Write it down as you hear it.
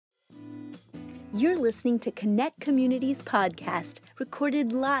You're listening to Connect Communities podcast,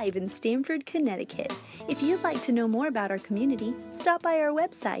 recorded live in Stamford, Connecticut. If you'd like to know more about our community, stop by our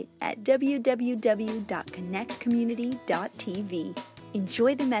website at www.connectcommunity.tv.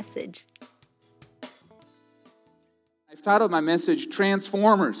 Enjoy the message. I've titled my message,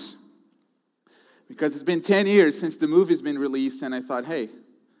 Transformers, because it's been 10 years since the movie's been released, and I thought, hey,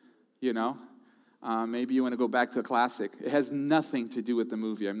 maybe you want to go back to a classic. It has nothing to do with the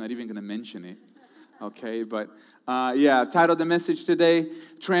movie. I'm not even going to mention it. Okay, but I've titled the message today,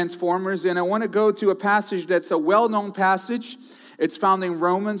 Transformers, and I want to go to a passage that's a well-known passage. It's found in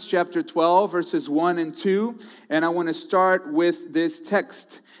Romans chapter 12, verses 1 and 2, and I want to start with this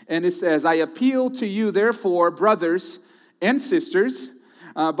text. And it says, I appeal to you, therefore, brothers and sisters,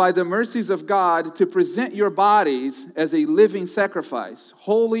 by the mercies of God, to present your bodies as a living sacrifice,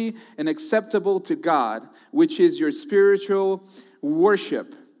 holy and acceptable to God, which is your spiritual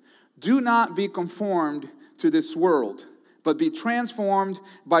worship. Do not be conformed to this world, but be transformed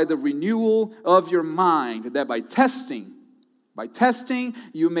by the renewal of your mind, that by testing,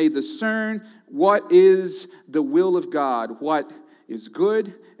 you may discern what is the will of God, what is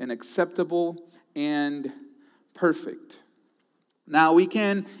good and acceptable and perfect. Now, we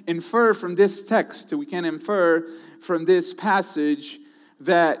can infer from this text, we can infer from this passage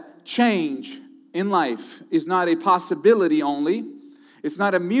that change in life is not a possibility only. It's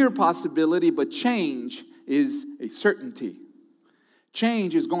not a mere possibility, but change is a certainty.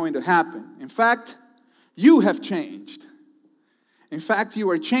 Change is going to happen. In fact, you have changed. In fact, you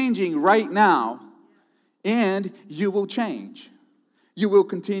are changing right now, and you will change. You will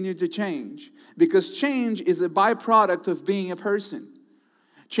continue to change, because change is a byproduct of being a person.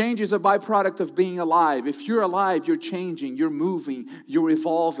 Change is a byproduct of being alive. If you're alive, you're changing, you're moving, you're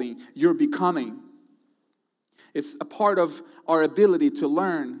evolving, you're becoming. It's a part of our ability to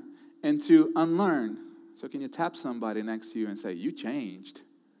learn and to unlearn. So can you tap somebody next to you and say, you changed.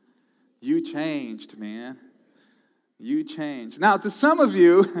 You changed, man. You changed. Now, to some of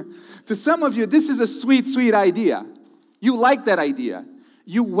you, this is a sweet, sweet idea. You like that idea.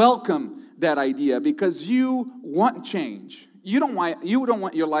 You welcome that idea because you want change. You don't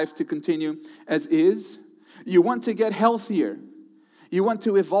want your life to continue as is. You want to get healthier. You want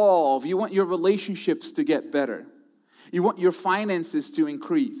to evolve. You want your relationships to get better. You want your finances to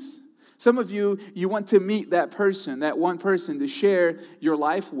increase. Some of you want to meet that person, that one person to share your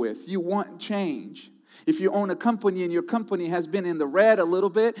life with. You want change. If you own a company and your company has been in the red a little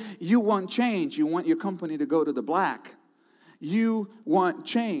bit, you want change. You want your company to go to the black. You want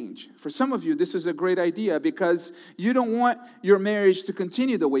change. For some of you, this is a great idea because you don't want your marriage to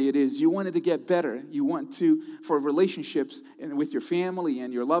continue the way it is. You want it to get better. You want for relationships and with your family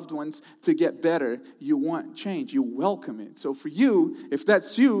and your loved ones to get better. You want change. You welcome it. So for you, if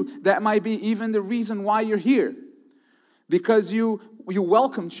that's you, that might be even the reason why you're here. Because you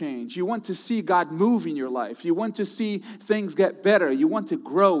welcome change. You want to see God move in your life. You want to see things get better. You want to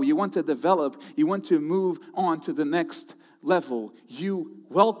grow. You want to develop. You want to move on to the next level. You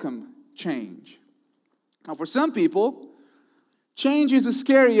welcome change. Now, for some people, change is a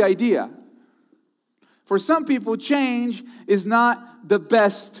scary idea. For some people, change is not the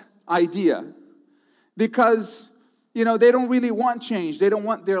best idea because, they don't really want change. They don't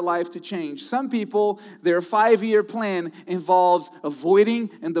want their life to change. Some people, their 5-year plan involves avoiding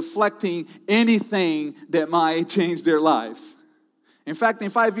and deflecting anything that might change their lives. In fact,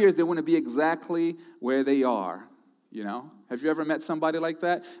 in 5 years, they want to be exactly where they are. Have you ever met somebody like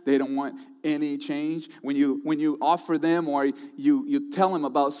that? They don't want any change. When you offer them or you tell them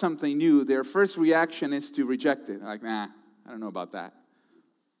about something new, their first reaction is to reject it. Like, nah, I don't know about that.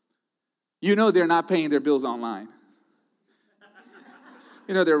 They're not paying their bills online.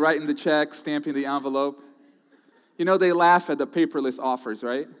 They're writing the check, stamping the envelope. They laugh at the paperless offers,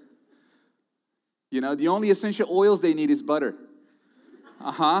 right? The only essential oils they need is butter.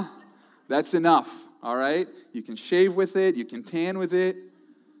 That's enough. All right? You can shave with it. You can tan with it.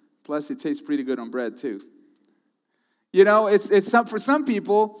 Plus, it tastes pretty good on bread, too. For some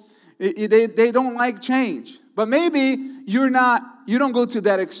people, they don't like change. But maybe you don't go to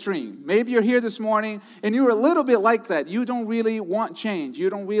that extreme. Maybe you're here this morning and you're a little bit like that. You don't really want change. You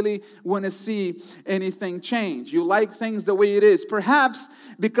don't really want to see anything change. You like things the way it is. Perhaps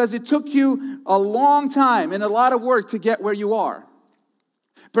because it took you a long time and a lot of work to get where you are.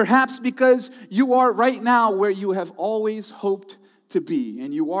 Perhaps because you are right now where you have always hoped to be,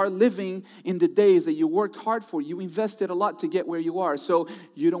 and you are living in the days that you worked hard for. You invested a lot to get where you are, so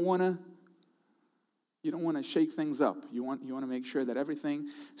you don't want to shake things up. You want to make sure that everything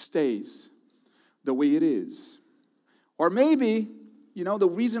stays the way it is. Or maybe You know, the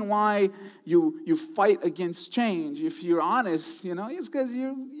reason why you fight against change, if you're honest, you know, it's because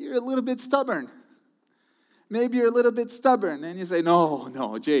you're a little bit stubborn. Maybe you're a little bit stubborn. And you say, no,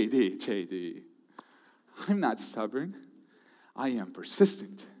 JD. I'm not stubborn. I am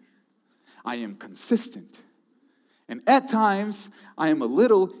persistent. I am consistent. And at times, I am a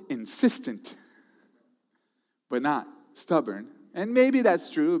little insistent, but not stubborn. And maybe that's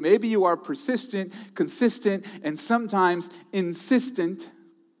true. Maybe you are persistent, consistent, and sometimes insistent.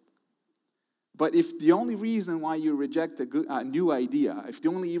 But if the only reason why you reject a new idea, if the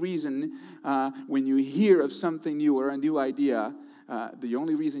only reason when you hear of something new or a new idea, the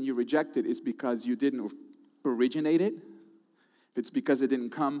only reason you reject it is because you didn't originate it, if it's because it didn't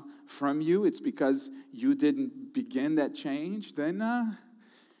come from you, it's because you didn't begin that change, then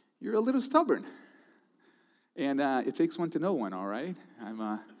you're a little stubborn. And it takes one to know one, all right?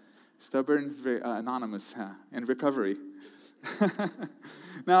 I'm stubborn, anonymous, in recovery.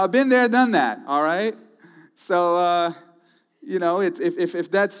 Now, I've been there, done that, all right? So, you know,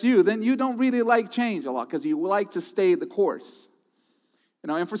 if that's you, then you don't really like change a lot because you like to stay the course. You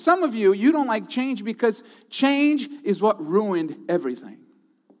know, and for some of you, you don't like change because change is what ruined everything.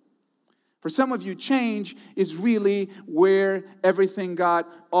 For some of you, change is really where everything got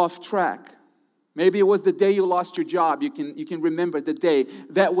off track. Maybe it was the day you lost your job. You can remember the day.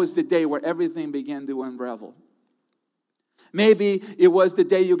 That was the day where everything began to unravel. Maybe it was the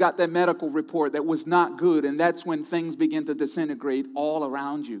day you got that medical report that was not good, and that's when things began to disintegrate all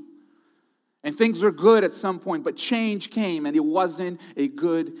around you. And things were good at some point, but change came, and it wasn't a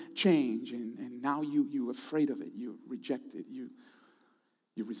good change. And now you're afraid of it. You reject it. You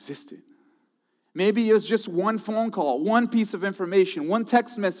resist it. Maybe it was just one phone call, one piece of information, one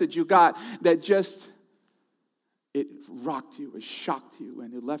text message you got that just, it rocked you, it shocked you,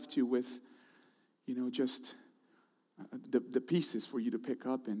 and it left you with, you know, just the pieces for you to pick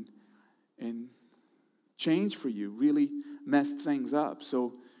up, and change for you really messed things up.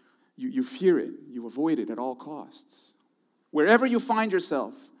 So you fear it, you avoid it at all costs. Wherever you find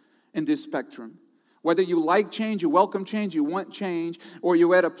yourself in this spectrum, whether you like change, you welcome change, you want change, or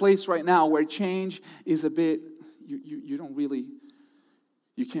you're at a place right now where change is a bit, you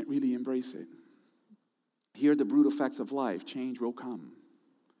can't really embrace it. Here are the brutal facts of life. Change will come.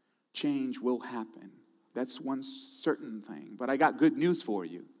 Change will happen. That's one certain thing. But I got good news for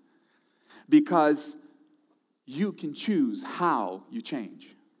you. Because you can choose how you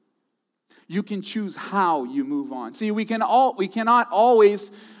change. You can choose how you move on. See, we cannot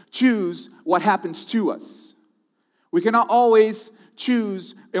always choose what happens to us. We cannot always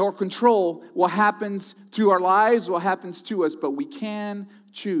choose or control what happens to our lives, what happens to us, but we can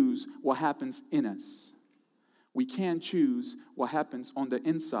choose what happens in us. We can choose what happens on the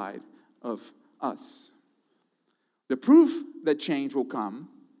inside of us. The proof that change will come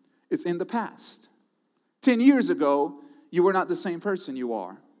is in the past. 10 years ago, you were not the same person you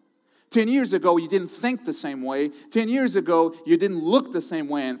are. 10 years ago, you didn't think the same way. 10 years ago, you didn't look the same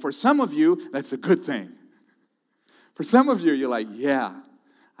way. And for some of you, that's a good thing. For some of you, you're like, yeah,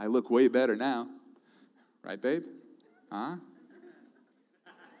 I look way better now. Right, babe? Huh?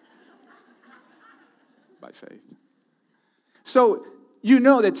 By faith. So, you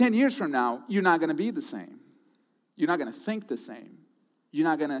know that 10 years from now, you're not going to be the same. You're not going to think the same. You're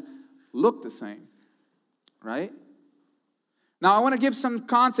not going to look the same. Right? Now, I want to give some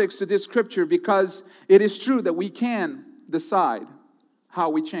context to this scripture because it is true that we can decide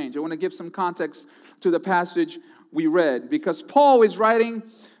how we change. I want to give some context to the passage we read because Paul is writing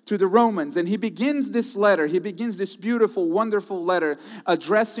to the Romans and he begins this letter. He begins this beautiful, wonderful letter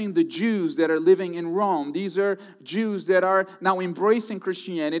addressing the Jews that are living in Rome. These are Jews that are now embracing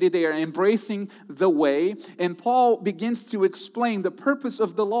Christianity. They are embracing the way. And Paul begins to explain the purpose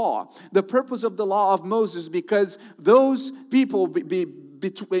of the law of Moses, because those people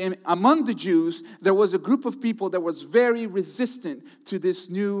among the Jews, there was a group of people that was very resistant to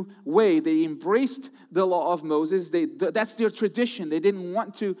this new way. They embraced the law of Moses. That's their tradition. They didn't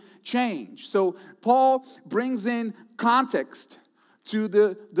want to change. So Paul brings in context to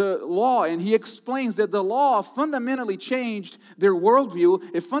the law, and he explains that the law fundamentally changed their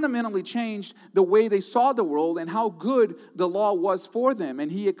worldview. It fundamentally changed the way they saw the world and how good the law was for them.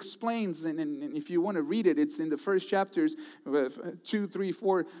 And he explains, and if you want to read it, it's in the first chapters, 2, 3,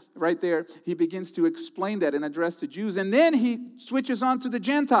 4, right there. He begins to explain that and address the Jews. And then he switches on to the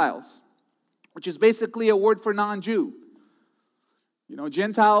Gentiles, which is basically a word for non-Jew. You know,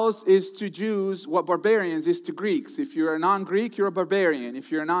 Gentiles is to Jews what barbarians is to Greeks. If you're a non-Greek, you're a barbarian. If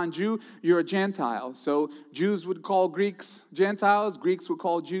you're a non-Jew, you're a Gentile. So Jews would call Greeks Gentiles. Greeks would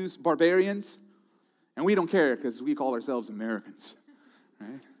call Jews barbarians. And we don't care because we call ourselves Americans.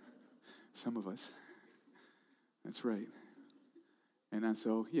 right? Some of us. That's right. And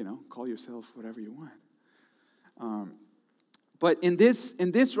so, call yourself whatever you want. But in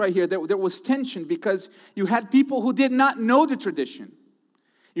this right here, there was tension because you had people who did not know the tradition.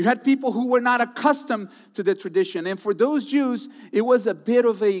 You had people who were not accustomed to the tradition. And for those Jews, it was a bit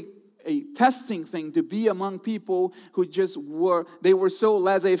of a testing thing to be among people who they were so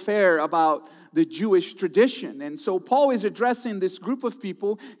laissez-faire about the Jewish tradition. And so Paul is addressing this group of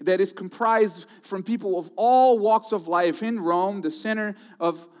people that is comprised from people of all walks of life in Rome, the center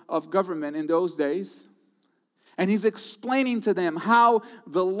of government in those days. And he's explaining to them how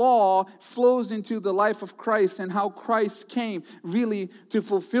the law flows into the life of Christ and how Christ came really to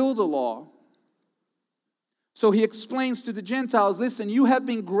fulfill the law. So he explains to the Gentiles, listen, you have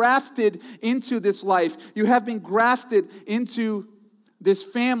been grafted into this life. You have been grafted into this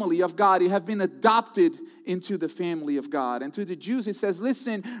family of God. You have been adopted into the family of God. And to the Jews, he says,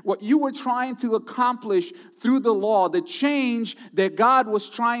 listen, what you were trying to accomplish through the law, the change that God was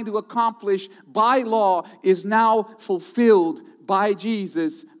trying to accomplish by law is now fulfilled by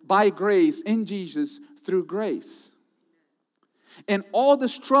Jesus, by grace, in Jesus, through grace. And all the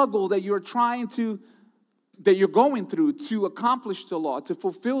struggle that you're going through to accomplish the law, to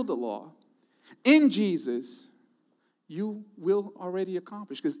fulfill the law, in Jesus, you will already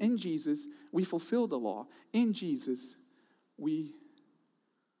accomplish. Because in Jesus, we fulfill the law. In Jesus, we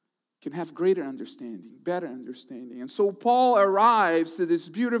can have greater understanding, better understanding. And so Paul arrives to this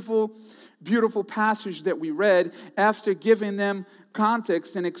beautiful, beautiful passage that we read after giving them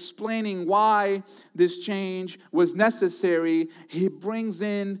context and explaining why this change was necessary. He brings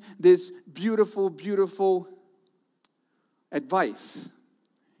in this beautiful, beautiful advice.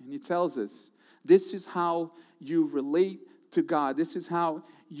 And he tells us, this is how you relate to God. This is how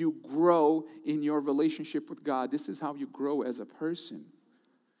you grow in your relationship with God. This is how you grow as a person.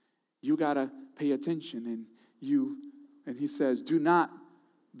 You got to pay attention. And he says, do not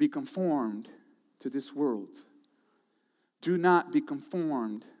be conformed to this world. Do not be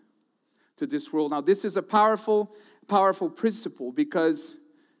conformed to this world. Now, this is a powerful, powerful principle because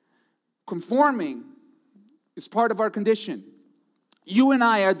conforming is part of our condition. You and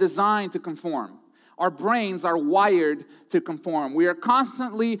I are designed to conform. Our brains are wired to conform. We are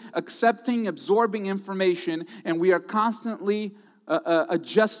constantly accepting, absorbing information, and we are constantly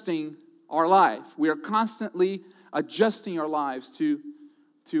adjusting our life. We are constantly adjusting our lives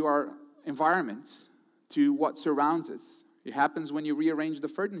to our environments, to what surrounds us. It happens when you rearrange the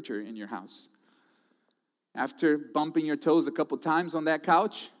furniture in your house. After bumping your toes a couple times on that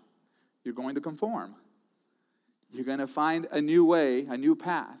couch, you're going to conform. You're going to find a new way, a new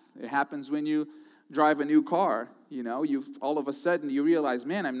path. It happens when you drive a new car. All of a sudden you realize,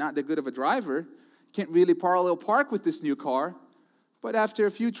 man, I'm not that good of a driver. Can't really parallel park with this new car. But after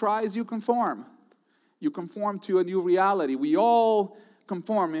a few tries, you conform. You conform to a new reality. We all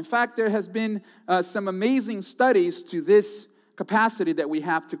conform. In fact, there has been some amazing studies to this capacity that we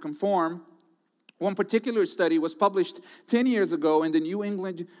have to conform. One particular study was published 10 years ago in the New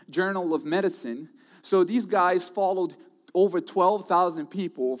England Journal of Medicine. So these guys followed over 12,000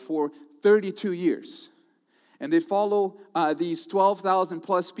 people for 32 years. And they follow these 12,000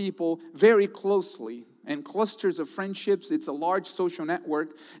 plus people very closely. And clusters of friendships, it's a large social network,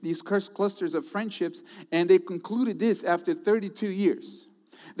 these clusters of friendships. And they concluded this after 32 years,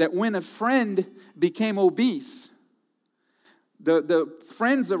 that when a friend became obese, the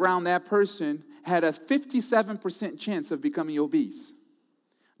friends around that person had a 57% chance of becoming obese,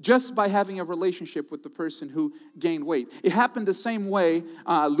 just by having a relationship with the person who gained weight. It happened the same way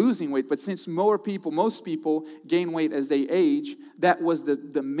losing weight, but since most people gain weight as they age, that was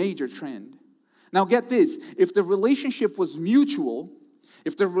the major trend. Now get this, if the relationship was mutual,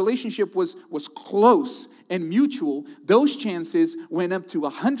 if the relationship was close and mutual, those chances went up to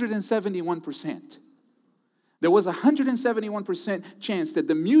 171%. There was a 171% chance that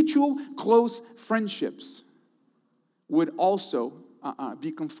the mutual close friendships would also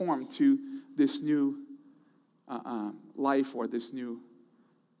be conformed to this new life or this new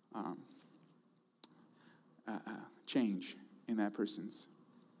change in that person's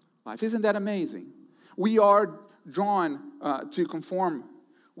life. Isn't that amazing? We are drawn to conform.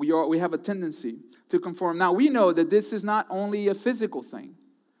 We have a tendency to conform. Now, we know that this is not only a physical thing.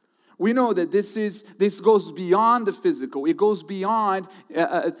 We know that this goes beyond the physical. It goes beyond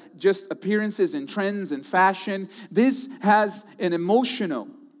just appearances and trends and fashion. This has an emotional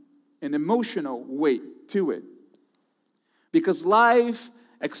weight to it. Because life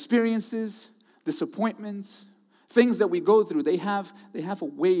experiences, disappointments, things that we go through, they have a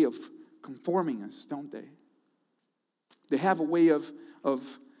way of conforming us, don't they? They have a way of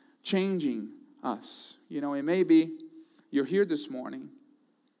of changing us. You know, it may be you're here this morning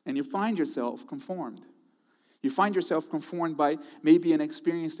and you find yourself conformed. You find yourself conformed by maybe an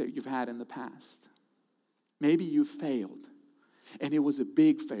experience that you've had in the past. Maybe you failed, and it was a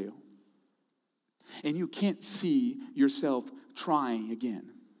big fail. And you can't see yourself trying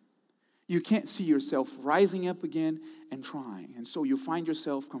again. You can't see yourself rising up again and trying. And so you find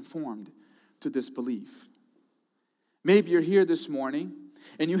yourself conformed to this belief. Maybe you're here this morning,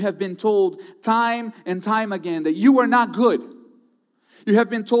 and you have been told time and time again that you are not good. You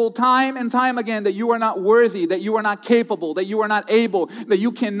have been told time and time again that you are not worthy, that you are not capable, that you are not able, that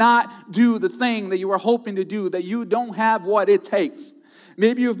you cannot do the thing that you are hoping to do, that you don't have what it takes.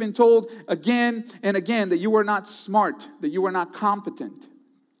 Maybe you've been told again and again that you are not smart, that you are not competent.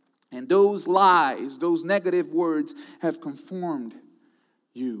 And those lies, those negative words have conformed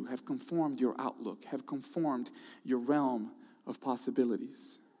you, have conformed your outlook, have conformed your realm of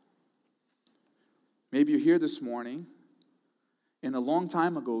possibilities. Maybe you're here this morning, and a long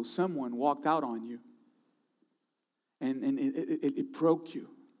time ago, someone walked out on you. And it broke you.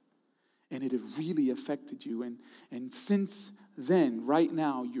 And it really affected you. And since then, right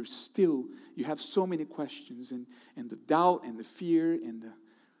now, you have so many questions. And the doubt and the fear and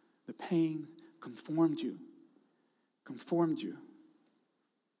the pain conformed you. Conformed you.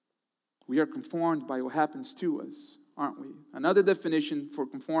 We are conformed by what happens to us, aren't we? Another definition for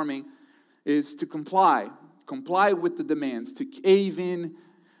conforming is to comply. Comply with the demands, to cave in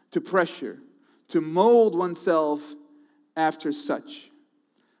to pressure, to mold oneself after such.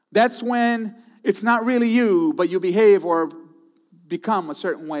 That's when it's not really you, but you behave or become a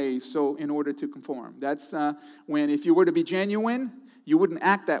certain way so in order to conform. That's when if you were to be genuine, you wouldn't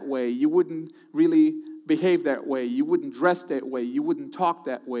act that way. You wouldn't really behave that way. You wouldn't dress that way. You wouldn't talk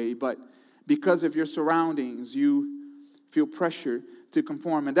that way. But because of your surroundings, you feel pressure to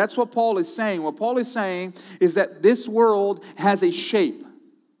conform. And that's what Paul is saying. What Paul is saying is that this world has a shape.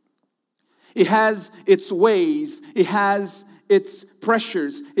 It has its ways. It has its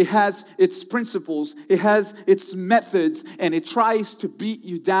pressures. It has its principles. It has its methods. And it tries to beat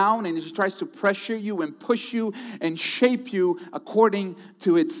you down, and it tries to pressure you and push you and shape you according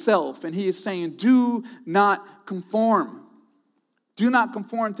to itself. And he is saying, do not conform. Do not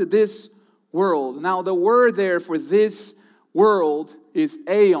conform to this world. Now, the word there for this world is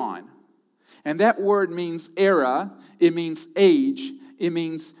aeon. And that word means era, it means age, it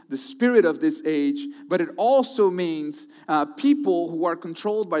means the spirit of this age, but it also means people who are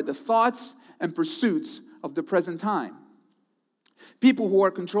controlled by the thoughts and pursuits of the present time. People who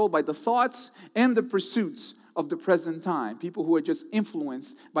are controlled by the thoughts and the pursuits of the present time. People who are just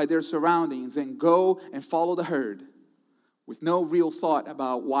influenced by their surroundings and go and follow the herd with no real thought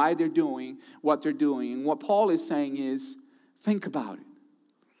about why they're doing what they're doing. And what Paul is saying is, think about it.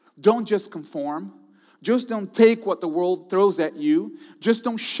 Don't just conform. Just don't take what the world throws at you. Just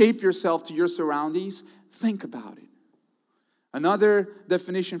don't shape yourself to your surroundings. Think about it. Another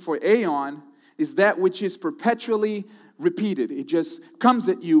definition for aeon is that which is perpetually repeated. It just comes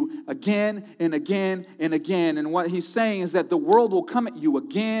at you again and again and again. And what he's saying is that the world will come at you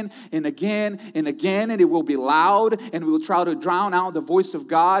again and again and again, and it will be loud, and it will try to drown out the voice of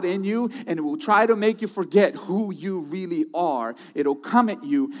God in you, and it will try to make you forget who you really are. It'll come at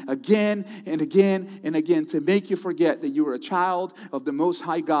you again and again and again to make you forget that you are a child of the Most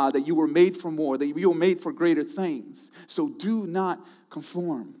High God, that you were made for more, that you were made for greater things. So do not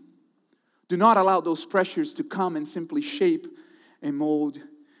conform. Do not allow those pressures to come and simply shape and mold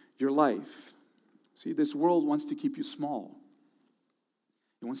your life. See, this world wants to keep you small.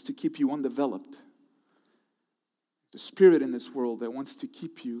 It wants to keep you undeveloped. The spirit in this world that wants to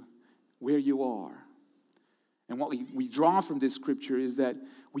keep you where you are. And what we draw from this scripture is that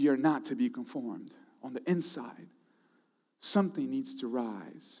we are not to be conformed. On the inside, something needs to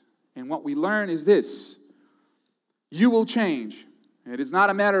rise. And what we learn is this: you will change. It is not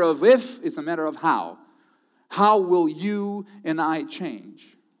a matter of if, it's a matter of how. How will you and I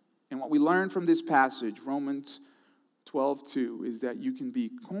change? And what we learn from this passage, Romans 12:2, is that you can be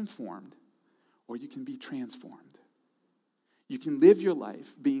conformed or you can be transformed. You can live your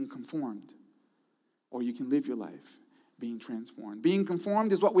life being conformed, or you can live your life being transformed. Being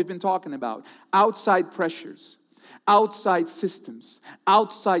conformed is what we've been talking about. Outside pressures, outside systems,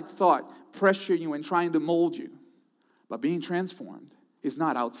 outside thought pressure you and trying to mold you. But being transformed is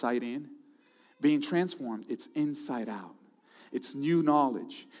not outside in. Being transformed, it's inside out. It's new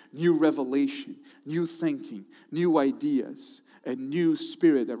knowledge, new revelation, new thinking, new ideas, a new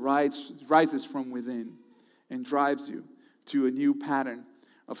spirit that rises from within and drives you to a new pattern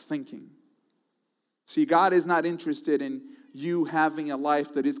of thinking. See, God is not interested in you having a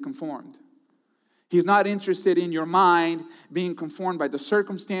life that is conformed. He's not interested in your mind being conformed by the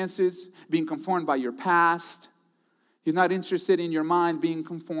circumstances, being conformed by your past. He's not interested in your mind being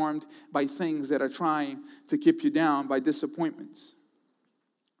conformed by things that are trying to keep you down, by disappointments.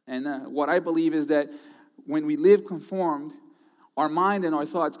 And what I believe is that when we live conformed, our mind and our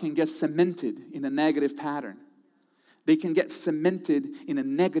thoughts can get cemented in a negative pattern. They can get cemented in a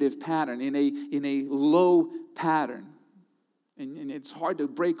negative pattern, in a low pattern. And it's hard to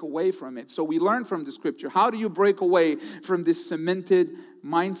break away from it. So we learn from the scripture. How do you break away from this cemented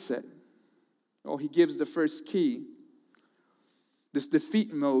mindset? Oh, he gives the first key. This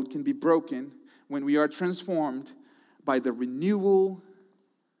defeat mode can be broken when we are transformed by the renewal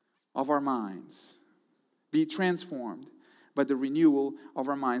of our minds. Be transformed by the renewal of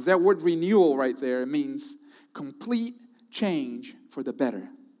our minds. That word renewal right there means complete change for the better.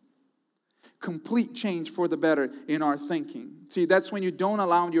 Complete change for the better in our thinking. See, that's when you don't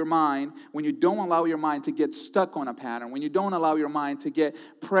allow your mind, to get stuck on a pattern, when you don't allow your mind to get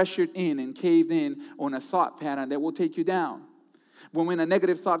pressured in and caved in on a thought pattern that will take you down. When a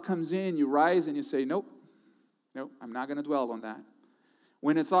negative thought comes in, you rise and you say, nope, I'm not going to dwell on that.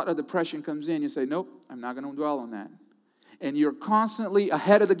 When a thought of depression comes in, you say, nope, I'm not going to dwell on that. And you're constantly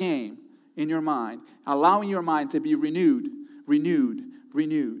ahead of the game in your mind, allowing your mind to be renewed.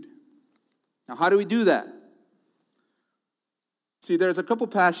 Now, how do we do that? See, there's a couple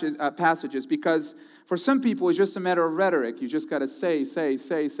passages, because for some people it's just a matter of rhetoric. You just got to say.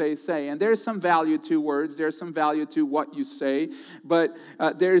 And there's some value to words. There's some value to what you say. But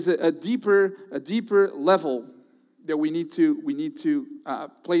there's a deeper level that we need to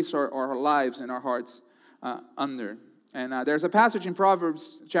place our lives and our hearts under. And there's a passage in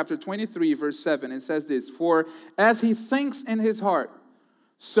Proverbs chapter 23, verse 7. It says this: "For as he thinks in his heart,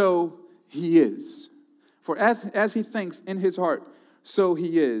 so he is." For as he thinks in his heart, so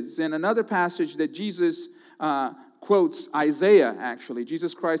he is. And another passage that Jesus quotes Isaiah, actually.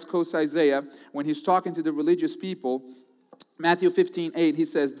 Jesus Christ quotes Isaiah when he's talking to the religious people. Matthew 15:8, he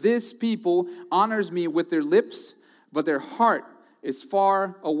says, "This people honors me with their lips, but their heart is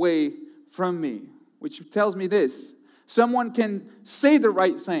far away from me." Which tells me this: someone can say the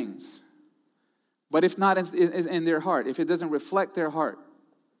right things, but if not in their heart, if it doesn't reflect their heart,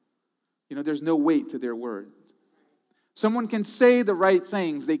 there's no weight to their word. Someone can say the right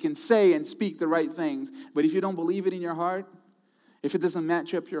things. They can say and speak the right things. But if you don't believe it in your heart, if it doesn't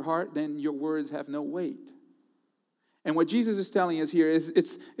match up your heart, then your words have no weight. And what Jesus is telling us here is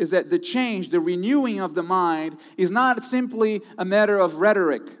that the change, the renewing of the mind, is not simply a matter of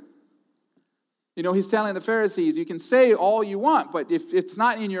rhetoric. He's telling the Pharisees, you can say all you want, but if it's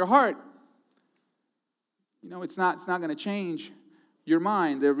not in your heart, it's not going to change your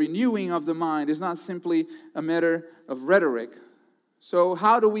mind. The renewing of the mind is not simply a matter of rhetoric. So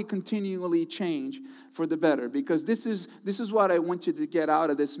how do we continually change for the better? Because this is what I want you to get out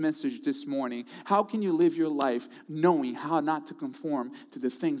of this message this morning. How can you live your life knowing how not to conform to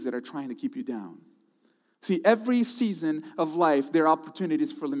the things that are trying to keep you down? See, every season of life, there are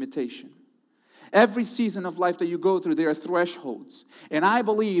opportunities for limitation. Every season of life that you go through, there are thresholds. And I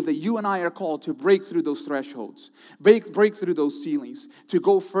believe that you and I are called to break through those thresholds, break through those ceilings, to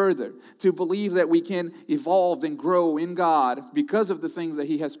go further, to believe that we can evolve and grow in God because of the things that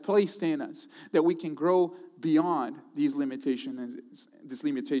He has placed in us, that we can grow beyond these limitations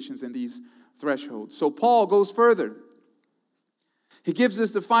and these thresholds. So Paul goes further. He gives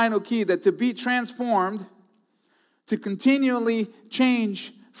us the final key, that to be transformed, to continually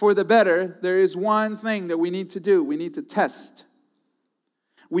change for the better, there is one thing that we need to do. We need to test.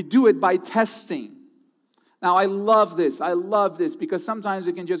 We do it by testing. Now, I love this because sometimes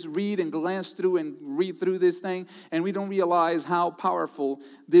we can just read and glance through and read through this thing, and we don't realize how powerful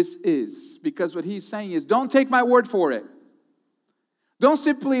this is. Because what he's saying is, don't take my word for it. Don't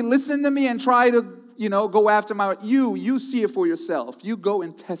simply listen to me and try to, go after my word. You see it for yourself. You go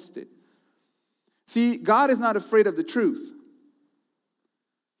and test it. See, God is not afraid of the truth.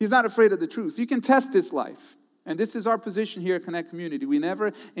 He's not afraid of the truth. You can test this life. And this is our position here at Connect Community. We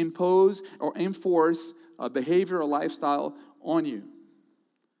never impose or enforce a behavior or lifestyle on you.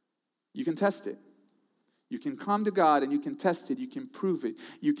 You can test it. You can come to God and you can test it. You can prove it.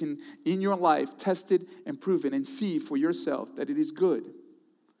 You can, in your life, test it and prove it and see for yourself that it is good.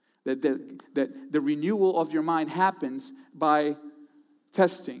 That the renewal of your mind happens by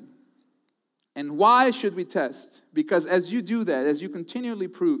testing. And why should we test? Because as you do that, as you continually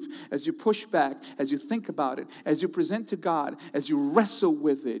prove, as you push back, as you think about it, as you present to God, as you wrestle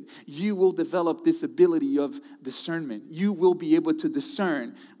with it, you will develop this ability of discernment. You will be able to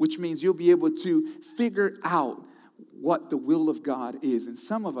discern, which means you'll be able to figure out what the will of God is. And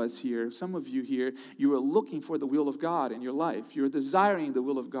some of us here, some of you here, you are looking for the will of God in your life. You're desiring the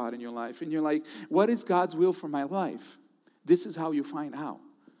will of God in your life. And you're like, what is God's will for my life? This is how you find out.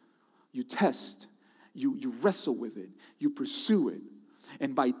 You test, you wrestle with it, you pursue it.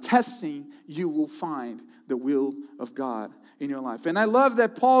 And by testing, you will find the will of God in your life. And I love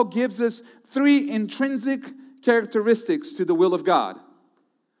that Paul gives us 3 intrinsic characteristics to the will of God.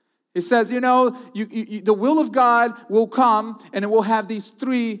 He says, the will of God will come and it will have these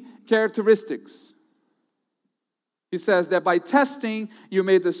 3 characteristics. He says that by testing, you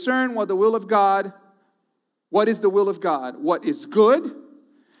may discern what is the will of God, what is good,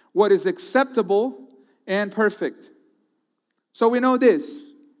 what is acceptable and perfect. So we know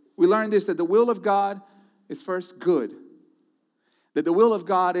this. We learn this, that the will of God is first good. That the will of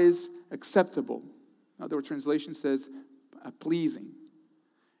God is acceptable. Another translation says pleasing.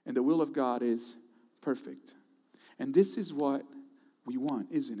 And the will of God is perfect. And this is what we want,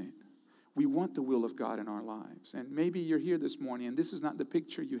 isn't it? We want the will of God in our lives. And maybe you're here this morning and this is not the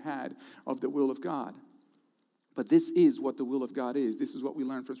picture you had of the will of God. But this is what the will of God is. This is what we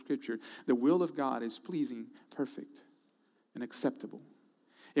learn from Scripture. The will of God is pleasing, perfect, and acceptable.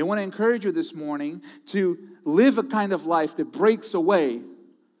 I want to encourage you this morning to live a kind of life that breaks away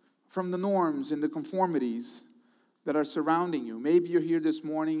from the norms and the conformities that are surrounding you. Maybe you're here this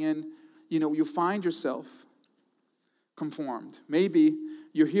morning and, you find yourself conformed. Maybe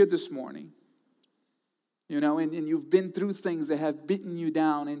you're here this morning, and you've been through things that have beaten you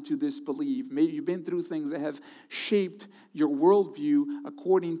down into disbelief. Maybe you've been through things that have shaped your worldview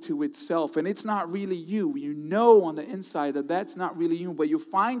according to itself. And it's not really you. You know on the inside that that's not really you. But you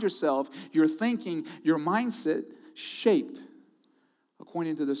find yourself, your thinking, your mindset shaped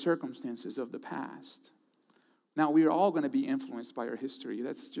according to the circumstances of the past. Now, we are all going to be influenced by our history.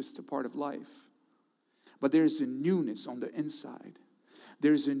 That's just a part of life. But there's a newness on the inside.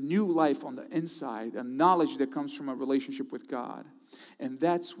 There's a new life on the inside, a knowledge that comes from a relationship with God. And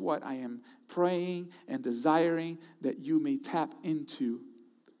that's what I am praying and desiring that you may tap into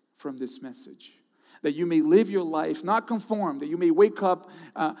from this message. That you may live your life not conformed. That you may wake up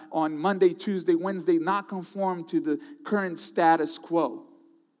on Monday, Tuesday, Wednesday, not conformed to the current status quo.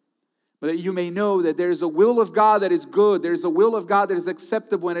 But that you may know that there's a will of God that is good. There's a will of God that is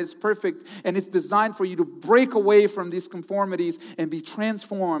acceptable and it's perfect. And it's designed for you to break away from these conformities and be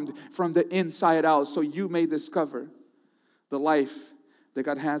transformed from the inside out. So you may discover the life that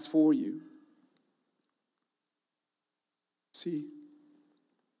God has for you. See,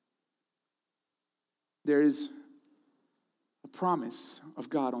 there is a promise of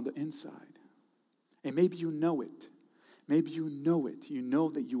God on the inside. And maybe you know it. Maybe you know it. You know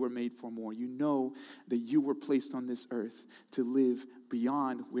that you were made for more. You know that you were placed on this earth to live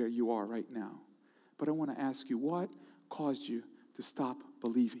beyond where you are right now. But I want to ask you, what caused you to stop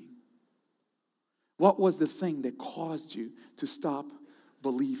believing? What was the thing that caused you to stop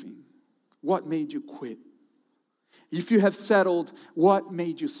believing? What made you quit? If you have settled, what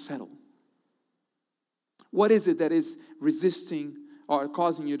made you settle? What is it that is resisting or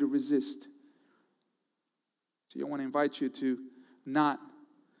causing you to resist? So I want to invite you to not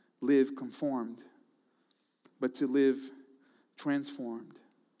live conformed, but to live transformed.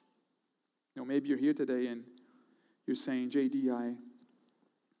 Maybe you're here today and you're saying, JD,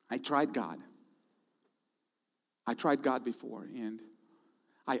 I tried God. I tried God before, and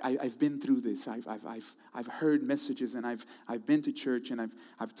I've been through this. I've heard messages, and I've been to church, and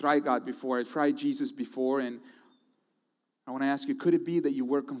I've tried God before. I've tried Jesus before, and I want to ask you, could it be that you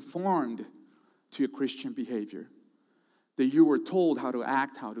were conformed to your Christian behavior? That you were told how to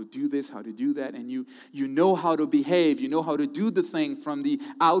act, how to do this, how to do that, and you know how to behave, you know how to do the thing from the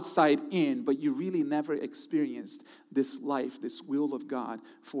outside in, but you really never experienced this life, this will of God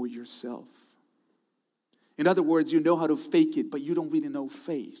for yourself. In other words, you know how to fake it, but you don't really know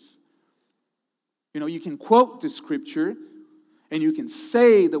faith. You can quote the scripture, and you can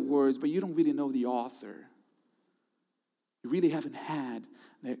say the words, but you don't really know the author. You really haven't had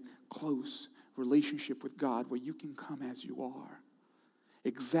that close relationship with God where you can come as you are,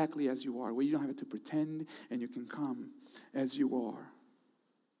 exactly as you are, where you don't have to pretend and you can come as you are.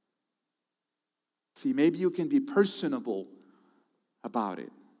 See, maybe you can be personable about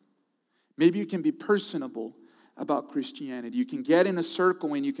it. Maybe you can be personable about Christianity. You can get in a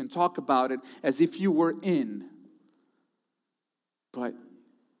circle and you can talk about it as if you were in. But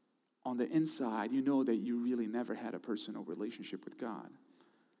on the inside, you know that you really never had a personal relationship with God.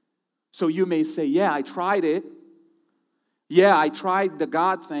 So you may say, yeah, I tried it. Yeah, I tried the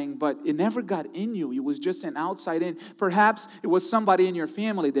God thing, but it never got in you. It was just an outside in. Perhaps it was somebody in your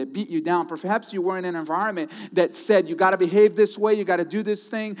family that beat you down. Perhaps you were in an environment that said, you got to behave this way, you got to do this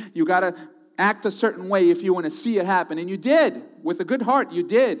thing, you got to act a certain way if you want to see it happen. And you did. With a good heart, you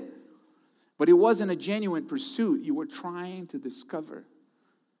did. But it wasn't a genuine pursuit. You were trying to discover.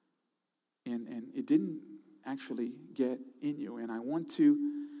 And it didn't actually get in you. And I want to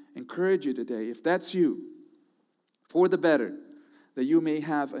encourage you today, if that's you, for the better, that you may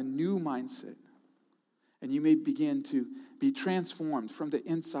have a new mindset and you may begin to be transformed from the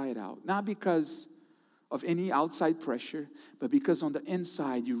inside out. Not because of any outside pressure, but because on the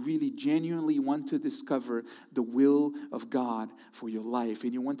inside you really genuinely want to discover the will of God for your life.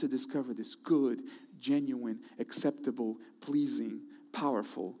 And you want to discover this good, genuine, acceptable, pleasing,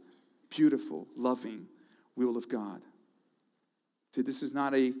 powerful, beautiful, loving will of God. See, this is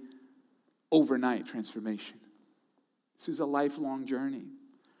not a overnight transformation. This is a lifelong journey.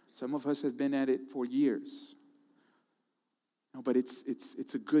 Some of us have been at it for years. No, but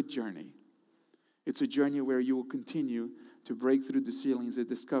it's a good journey. It's a journey where you will continue to break through the ceilings and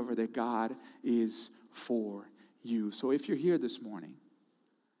discover that God is for you. So if you're here this morning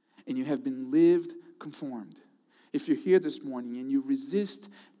and you have been lived conformed, if you're here this morning and you resist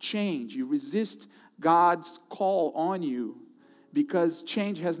change, you resist God's call on you because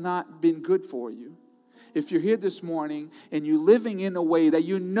change has not been good for you. If you're here this morning and you're living in a way that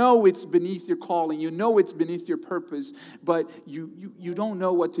you know it's beneath your calling, you know it's beneath your purpose, but you don't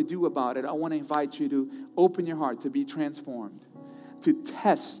know what to do about it, I want to invite you to open your heart, to be transformed, to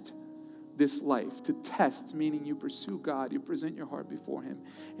test this life. To test, meaning you pursue God, you present your heart before Him,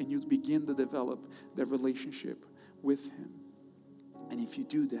 and you begin to develop that relationship with Him. And if you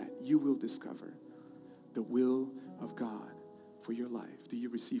do that, you will discover the will of God for your life. Do you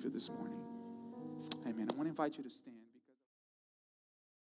receive it this morning? Amen. I want to invite you to stand.